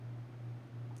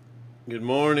Good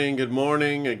morning. Good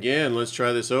morning. Again, let's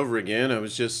try this over again. I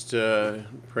was just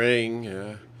praying.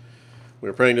 We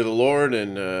were praying to the Lord,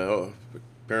 and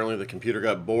apparently the computer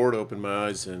got bored, opened my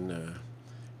eyes, and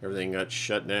everything got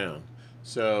shut down.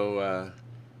 So,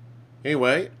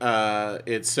 anyway,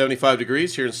 it's 75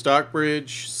 degrees here in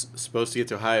Stockbridge. Supposed to get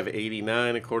to a high of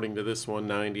 89, according to this one,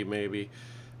 90 maybe.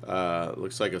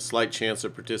 Looks like a slight chance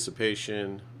of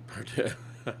precipitation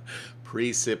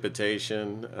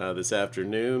this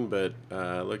afternoon, but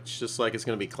looks just like it's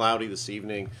going to be cloudy this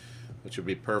evening, which would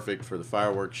be perfect for the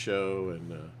fireworks show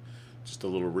and just a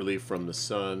little relief from the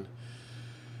sun.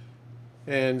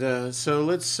 And so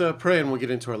let's pray and we'll get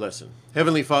into our lesson.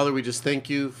 Heavenly Father, we just thank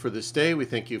you for this day. We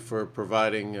thank you for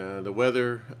providing the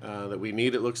weather that we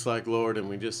need, it looks like, Lord. And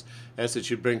we just ask that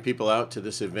you bring people out to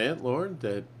this event, Lord,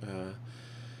 that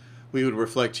we would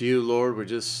reflect you, Lord. We're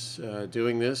just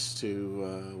doing this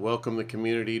to welcome the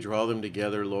community, draw them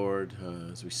together, Lord,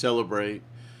 as we celebrate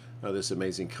this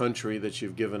amazing country that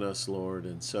you've given us, Lord.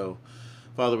 And so,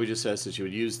 Father, we just ask that you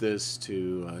would use this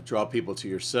to draw people to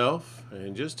yourself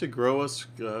and just to grow us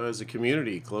as a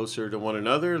community closer to one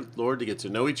another, Lord, to get to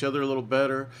know each other a little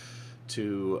better,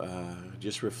 to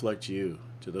just reflect you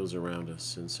to those around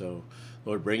us. And so,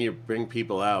 Lord, bring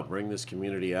people out, bring this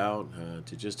community out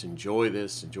to just enjoy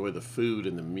this, enjoy the food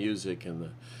and the music and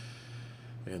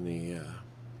the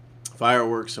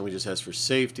fireworks. And we just ask for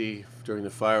safety during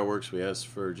the fireworks. We ask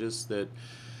for just that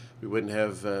we wouldn't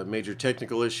have major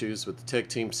technical issues with the tech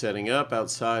team setting up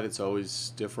outside. It's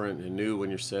always different and new when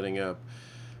you're setting up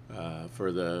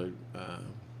for the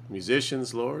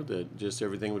musicians, Lord, that just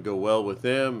everything would go well with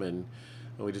them. And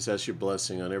we just ask your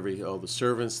blessing on all the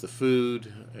servants, the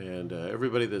food, and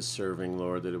everybody that's serving,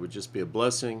 Lord, that it would just be a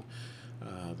blessing,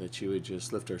 that you would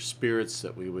just lift our spirits,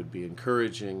 that we would be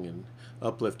encouraging and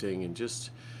uplifting and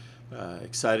just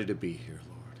excited to be here,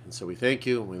 Lord. And so we thank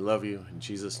you and we love you. In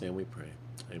Jesus' name we pray.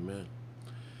 Amen.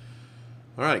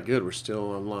 All right, good. We're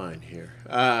still online here.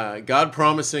 God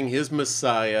promising his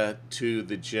Messiah to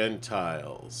the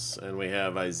Gentiles. And we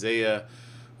have Isaiah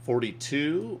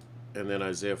 42 and then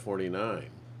Isaiah 49.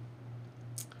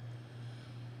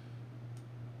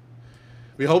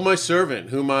 Behold my servant,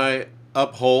 whom I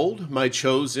uphold, my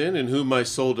chosen, in whom my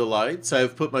soul delights. I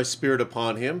have put my spirit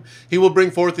upon him. He will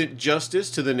bring forth justice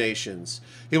to the nations.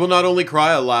 He will not only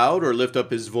cry aloud or lift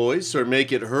up his voice or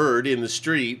make it heard in the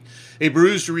street. A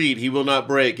bruised reed he will not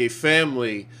break. A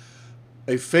faintly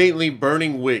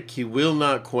burning wick he will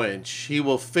not quench. He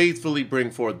will faithfully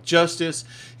bring forth justice.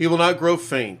 He will not grow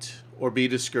faint or be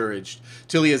discouraged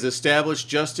till he has established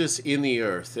justice in the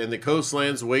earth, and the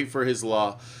coastlands wait for his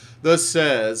law. Thus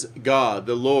says God,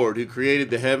 the Lord, who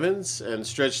created the heavens and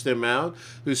stretched them out,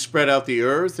 who spread out the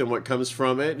earth and what comes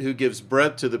from it, who gives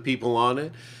breath to the people on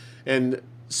it, and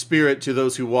spirit to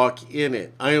those who walk in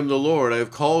it. I am the Lord, I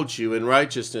have called you in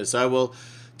righteousness. I will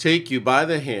take you by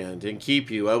the hand and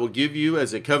keep you. I will give you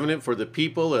as a covenant for the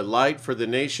people, a light for the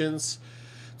nations,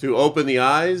 to open the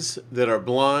eyes that are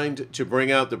blind, to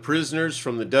bring out the prisoners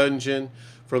from the dungeon,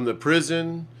 from the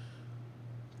prison,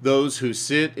 those who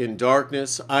sit in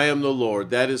darkness. I am the Lord,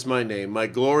 that is my name. My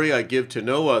glory I give to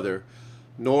no other,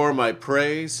 nor my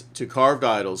praise to carved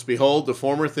idols. Behold, the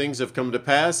former things have come to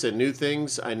pass, and new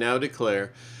things I now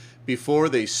declare. Before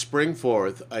they spring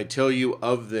forth, I tell you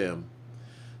of them.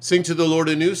 Sing to the Lord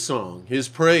a new song, his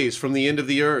praise from the end of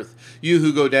the earth. You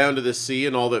who go down to the sea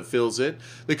and all that fills it,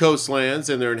 the coastlands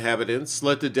and their inhabitants.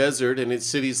 Let the desert and its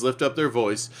cities lift up their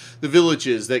voice. The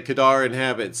villages that Kedar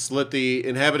inhabits. Let the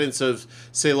inhabitants of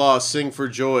Selah sing for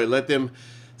joy. Let them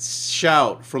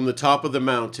shout from the top of the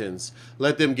mountains.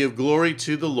 Let them give glory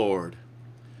to the Lord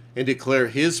and declare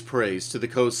his praise to the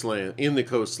coastland in the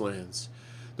coastlands.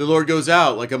 The Lord goes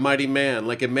out like a mighty man,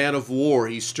 like a man of war.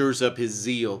 He stirs up his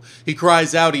zeal. He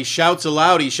cries out. He shouts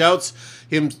aloud. He shows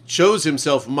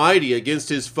himself mighty against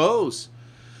his foes.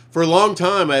 For a long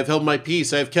time I have held my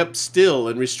peace. I have kept still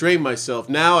and restrained myself.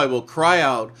 Now I will cry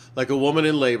out like a woman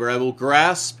in labor. I will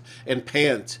grasp and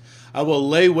pant. I will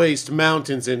lay waste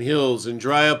mountains and hills and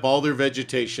dry up all their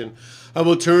vegetation. I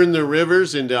will turn the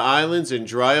rivers into islands and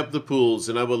dry up the pools,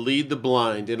 and I will lead the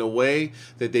blind in a way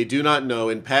that they do not know,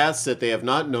 in paths that they have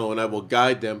not known. I will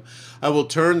guide them. I will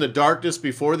turn the darkness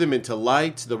before them into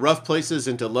light, the rough places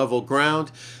into level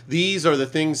ground. These are the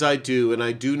things I do, and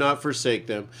I do not forsake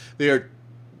them.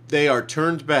 They are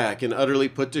turned back and utterly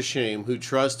put to shame, who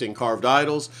trust in carved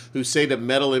idols, who say to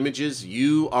metal images,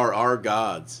 "You are our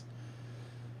gods."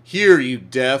 Hear, you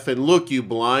deaf, and look, you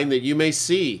blind, that you may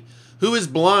see, Who is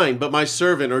blind but my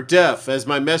servant, or deaf as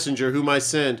my messenger whom I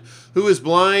send? Who is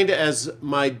blind as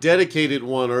my dedicated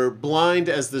one, or blind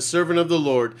as the servant of the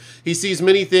Lord? He sees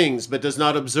many things, but does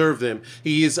not observe them.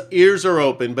 His ears are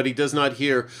open, but he does not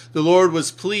hear. The Lord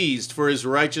was pleased for his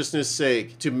righteousness'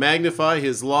 sake, to magnify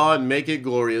his law and make it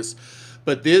glorious.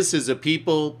 But this is a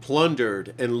people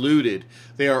plundered and looted.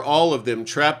 They are all of them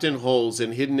trapped in holes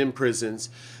and hidden in prisons.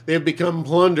 They have become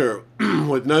plunder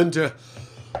with none to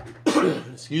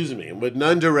with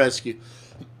none to rescue.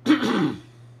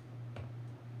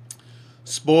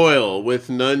 Spoil with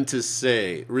none to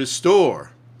say,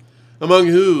 restore. Among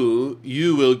who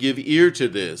you will give ear to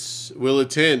this, will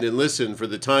attend and listen for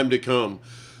the time to come,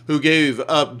 who gave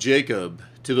up Jacob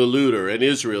to the looter and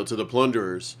Israel to the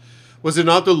plunderers. Was it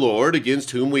not the Lord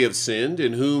against whom we have sinned,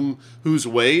 in whose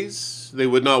ways they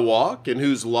would not walk, and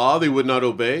whose law they would not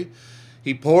obey?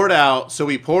 He poured out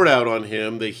on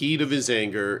him the heat of his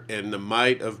anger and the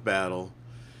might of battle.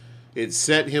 It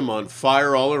set him on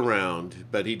fire all around,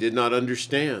 but he did not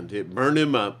understand. It burned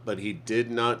him up, but he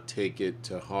did not take it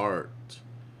to heart.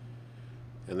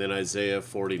 And then Isaiah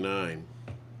 49.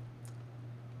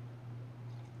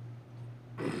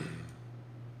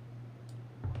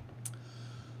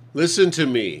 Listen to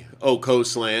me, O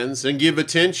coastlands, and give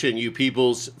attention, you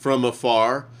peoples from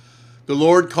afar. The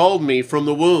Lord called me from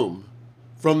the womb.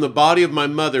 From the body of my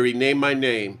mother he named my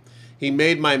name. He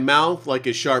made my mouth like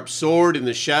a sharp sword. In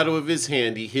the shadow of his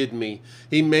hand he hid me.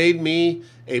 He made me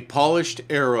a polished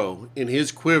arrow. In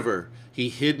his quiver he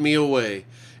hid me away.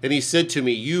 And he said to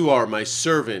me, You are my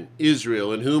servant,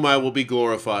 Israel, in whom I will be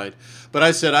glorified. But I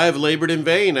said, I have labored in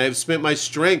vain. I have spent my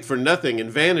strength for nothing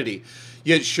in vanity.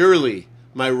 Yet surely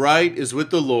my right is with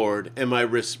the Lord, and my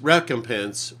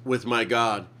recompense with my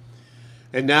God.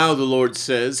 And now the Lord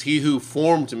says, He who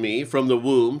formed me from the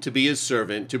womb to be his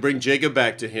servant, to bring Jacob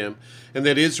back to him, and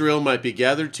that Israel might be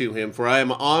gathered to him. For I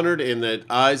am honored in the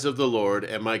eyes of the Lord,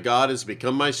 and my God has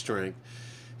become my strength.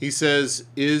 He says,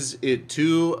 Is it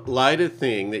too light a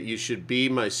thing that you should be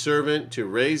my servant, to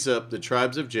raise up the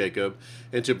tribes of Jacob,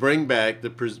 and to bring back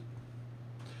the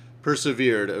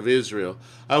persevered of Israel?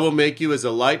 I will make you as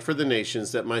a light for the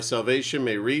nations, that my salvation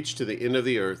may reach to the end of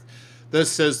the earth. Thus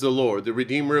says the Lord, the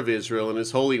Redeemer of Israel and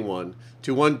his Holy One,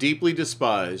 to one deeply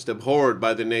despised, abhorred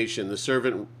by the nation, the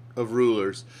servant of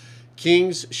rulers.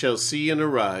 Kings shall see and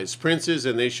arise, princes,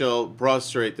 and they shall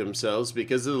prostrate themselves,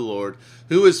 because of the Lord,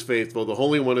 who is faithful, the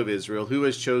Holy One of Israel, who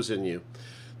has chosen you.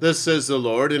 Thus says the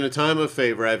Lord, in a time of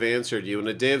favor I have answered you, in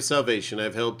a day of salvation I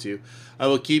have helped you. I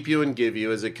will keep you and give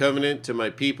you as a covenant to my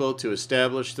people, to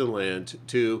establish the land,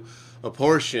 to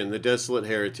apportion the desolate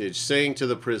heritage, saying to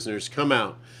the prisoners, Come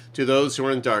out. To those who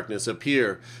are in darkness,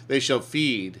 appear. They shall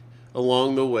feed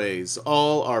along the ways.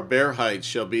 All our bare heights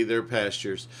shall be their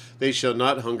pastures. They shall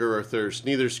not hunger or thirst,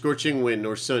 neither scorching wind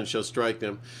nor sun shall strike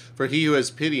them. For he who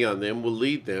has pity on them will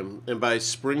lead them, and by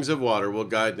springs of water will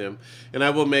guide them. And I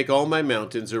will make all my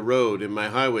mountains a road, and my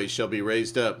highways shall be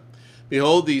raised up.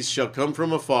 Behold, these shall come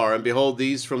from afar, and behold,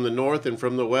 these from the north and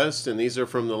from the west, and these are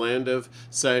from the land of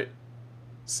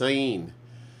Syene.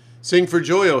 Sing for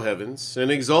joy, O heavens,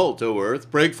 and exult, O earth.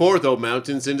 Break forth, O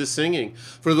mountains, into singing.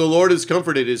 For the Lord has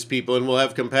comforted his people, and will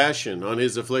have compassion on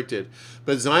his afflicted.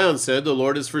 But Zion said, The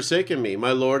Lord has forsaken me,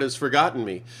 my Lord has forgotten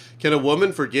me. Can a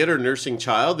woman forget her nursing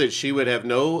child, that she would have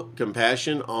no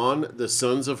compassion on the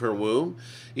sons of her womb?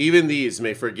 Even these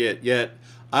may forget, yet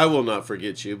I will not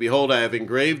forget you. Behold, I have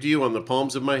engraved you on the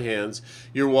palms of my hands.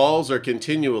 Your walls are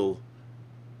continually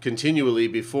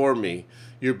before me.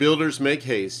 Your builders make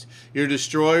haste. Your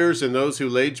destroyers and those who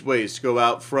lay waste go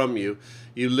out from you.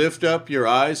 You lift up your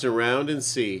eyes around and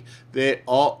see. They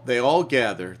all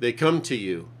gather. They come to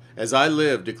you. As I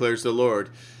live, declares the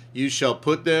Lord, you shall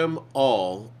put them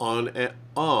all on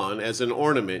as an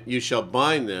ornament. You shall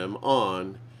bind them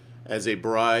on as a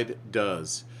bride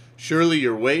does. Surely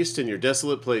your waste and your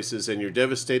desolate places and your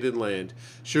devastated land.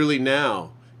 Surely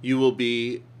now you will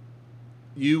be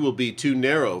too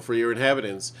narrow for your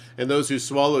inhabitants, and those who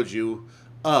swallowed you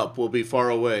up will be far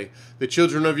away. The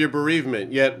children of your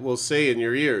bereavement yet will say in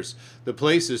your ears, The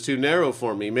place is too narrow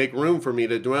for me, make room for me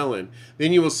to dwell in.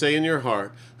 Then you will say in your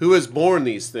heart, Who has borne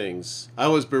these things? I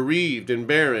was bereaved and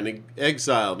barren,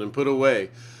 exiled and put away.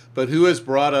 But who has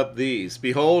brought up these?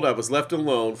 Behold, I was left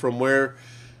alone. From where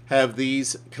have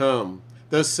these come?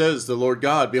 Thus says the Lord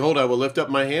God, Behold, I will lift up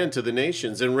my hand to the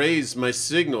nations, and raise my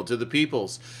signal to the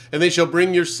peoples. And they shall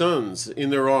bring your sons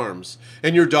in their arms,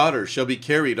 and your daughters shall be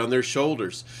carried on their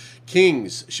shoulders.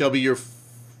 Kings shall be your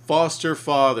foster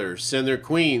fathers, and their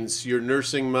queens your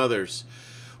nursing mothers.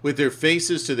 With their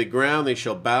faces to the ground they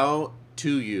shall bow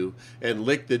to you and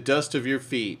lick the dust of your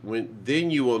feet. Then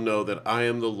you will know that I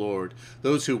am the Lord.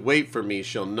 Those who wait for me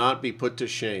shall not be put to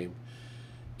shame.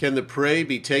 Can the prey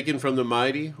be taken from the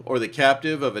mighty, or the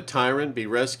captive of a tyrant be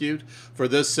rescued? For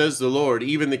thus says the Lord,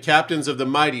 even the captains of the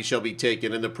mighty shall be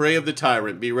taken, and the prey of the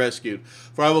tyrant be rescued.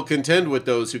 For I will contend with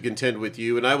those who contend with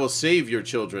you, and I will save your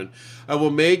children. I will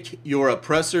make your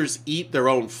oppressors eat their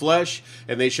own flesh,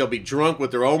 and they shall be drunk with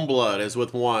their own blood, as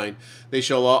with wine.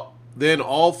 Then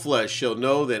all flesh shall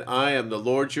know that I am the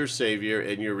Lord your Savior,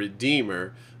 and your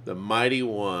Redeemer, the mighty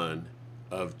one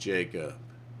of Jacob.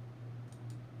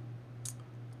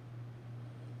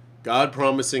 God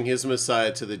promising his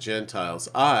Messiah to the Gentiles.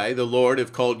 I, the Lord,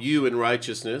 have called you in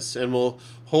righteousness and will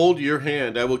hold your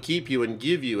hand. I will keep you and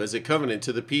give you as a covenant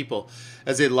to the people,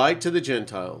 as a light to the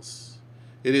Gentiles.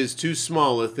 It is too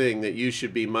small a thing that you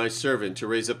should be my servant to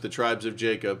raise up the tribes of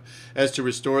Jacob, as to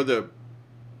restore the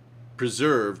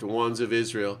preserved ones of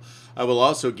Israel. I will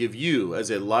also give you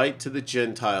as a light to the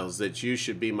Gentiles, that you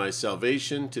should be my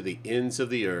salvation to the ends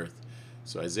of the earth.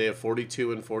 So Isaiah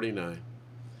 42 and 49.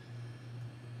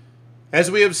 As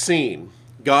we have seen,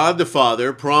 God the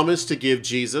Father promised to give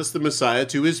Jesus the Messiah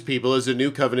to his people as a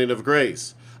new covenant of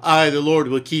grace. I, the Lord,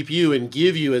 will keep you and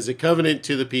give you as a covenant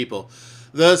to the people.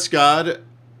 Thus,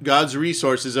 God's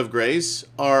resources of grace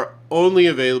are only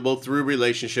available through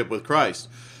relationship with Christ.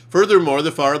 Furthermore,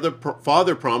 the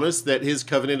Father promised that his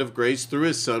covenant of grace through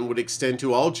his Son would extend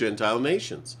to all Gentile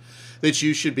nations, that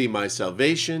you should be my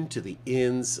salvation to the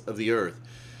ends of the earth.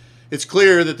 It's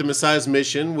clear that the Messiah's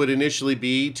mission would initially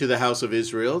be to the house of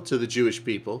Israel, to the Jewish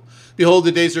people. Behold,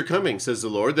 the days are coming, says the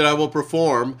Lord, that I will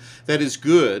perform that is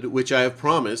good, which I have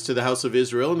promised to the house of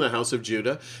Israel and the house of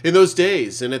Judah. In those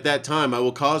days and at that time I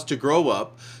will cause to grow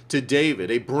up to David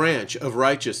a branch of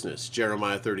righteousness,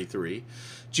 Jeremiah 33.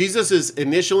 Jesus'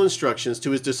 initial instructions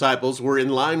to his disciples were in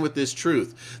line with this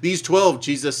truth. These 12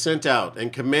 Jesus sent out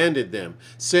and commanded them,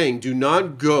 saying, do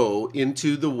not go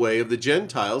into the way of the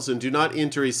Gentiles, and do not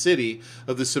enter a city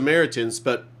of the Samaritans,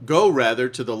 but go rather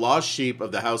to the lost sheep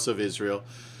of the house of Israel.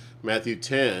 Matthew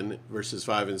 10, verses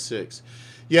 5 and 6.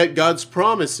 Yet God's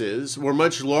promises were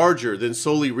much larger than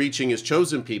solely reaching his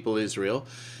chosen people, Israel.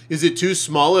 Is it too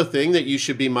small a thing that you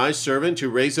should be my servant to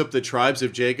raise up the tribes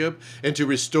of Jacob and to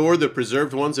restore the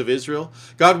preserved ones of Israel?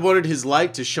 God wanted his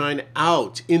light to shine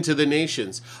out into the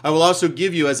nations. I will also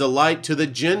give you as a light to the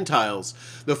Gentiles.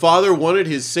 The Father wanted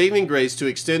his saving grace to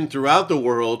extend throughout the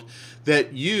world,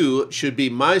 that you should be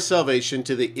my salvation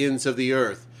to the ends of the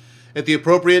earth. At the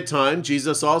appropriate time,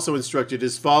 Jesus also instructed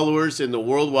his followers in the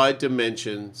worldwide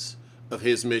dimensions of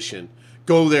his mission.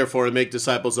 Go therefore and make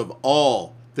disciples of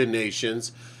all the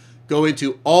nations. Go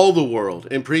into all the world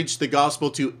and preach the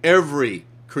gospel to every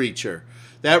creature.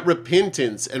 That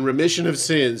repentance and remission of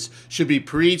sins should be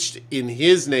preached in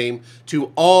his name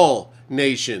to all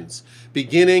nations,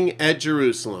 beginning at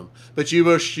Jerusalem. But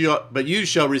you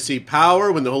shall receive power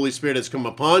when the Holy Spirit has come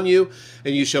upon you,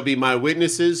 and you shall be my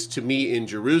witnesses to me in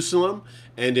Jerusalem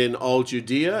and in all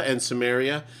Judea and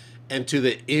Samaria and to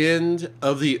the end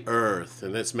of the earth.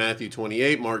 And that's Matthew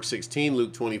 28, Mark 16,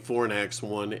 Luke 24, and Acts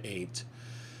 1:8.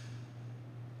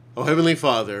 Oh, Heavenly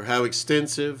Father, how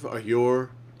extensive are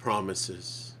your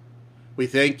promises. We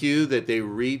thank you that they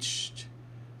reached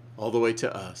all the way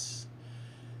to us.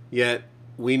 Yet,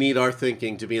 we need our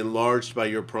thinking to be enlarged by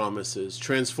your promises.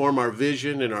 Transform our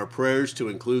vision and our prayers to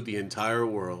include the entire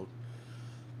world.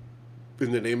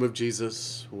 In the name of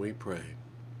Jesus, we pray.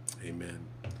 Amen.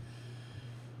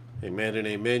 Amen and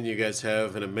amen. You guys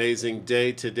have an amazing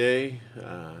day today.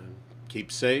 Keep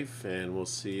safe, and we'll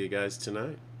see you guys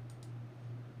tonight.